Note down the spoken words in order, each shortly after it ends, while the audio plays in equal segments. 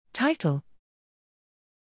Title: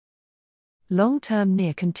 Long-term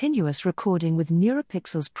near-continuous recording with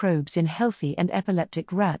Neuropixels probes in healthy and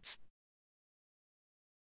epileptic rats.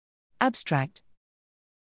 Abstract: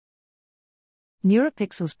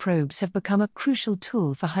 Neuropixels probes have become a crucial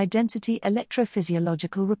tool for high-density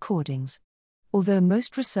electrophysiological recordings. Although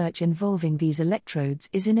most research involving these electrodes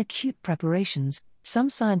is in acute preparations, some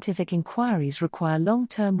scientific inquiries require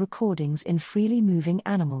long-term recordings in freely moving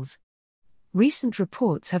animals. Recent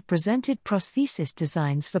reports have presented prosthesis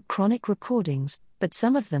designs for chronic recordings, but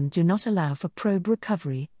some of them do not allow for probe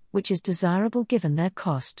recovery, which is desirable given their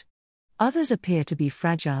cost. Others appear to be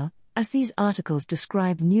fragile, as these articles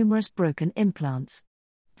describe numerous broken implants.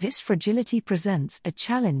 This fragility presents a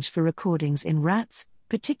challenge for recordings in rats,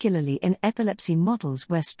 particularly in epilepsy models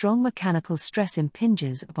where strong mechanical stress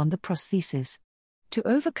impinges upon the prosthesis. To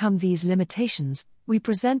overcome these limitations, we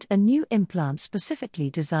present a new implant specifically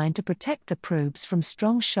designed to protect the probes from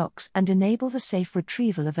strong shocks and enable the safe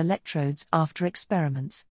retrieval of electrodes after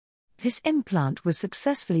experiments. This implant was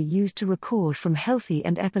successfully used to record from healthy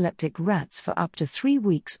and epileptic rats for up to 3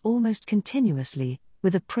 weeks almost continuously,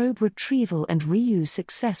 with a probe retrieval and reuse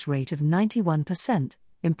success rate of 91%,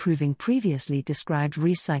 improving previously described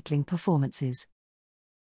recycling performances.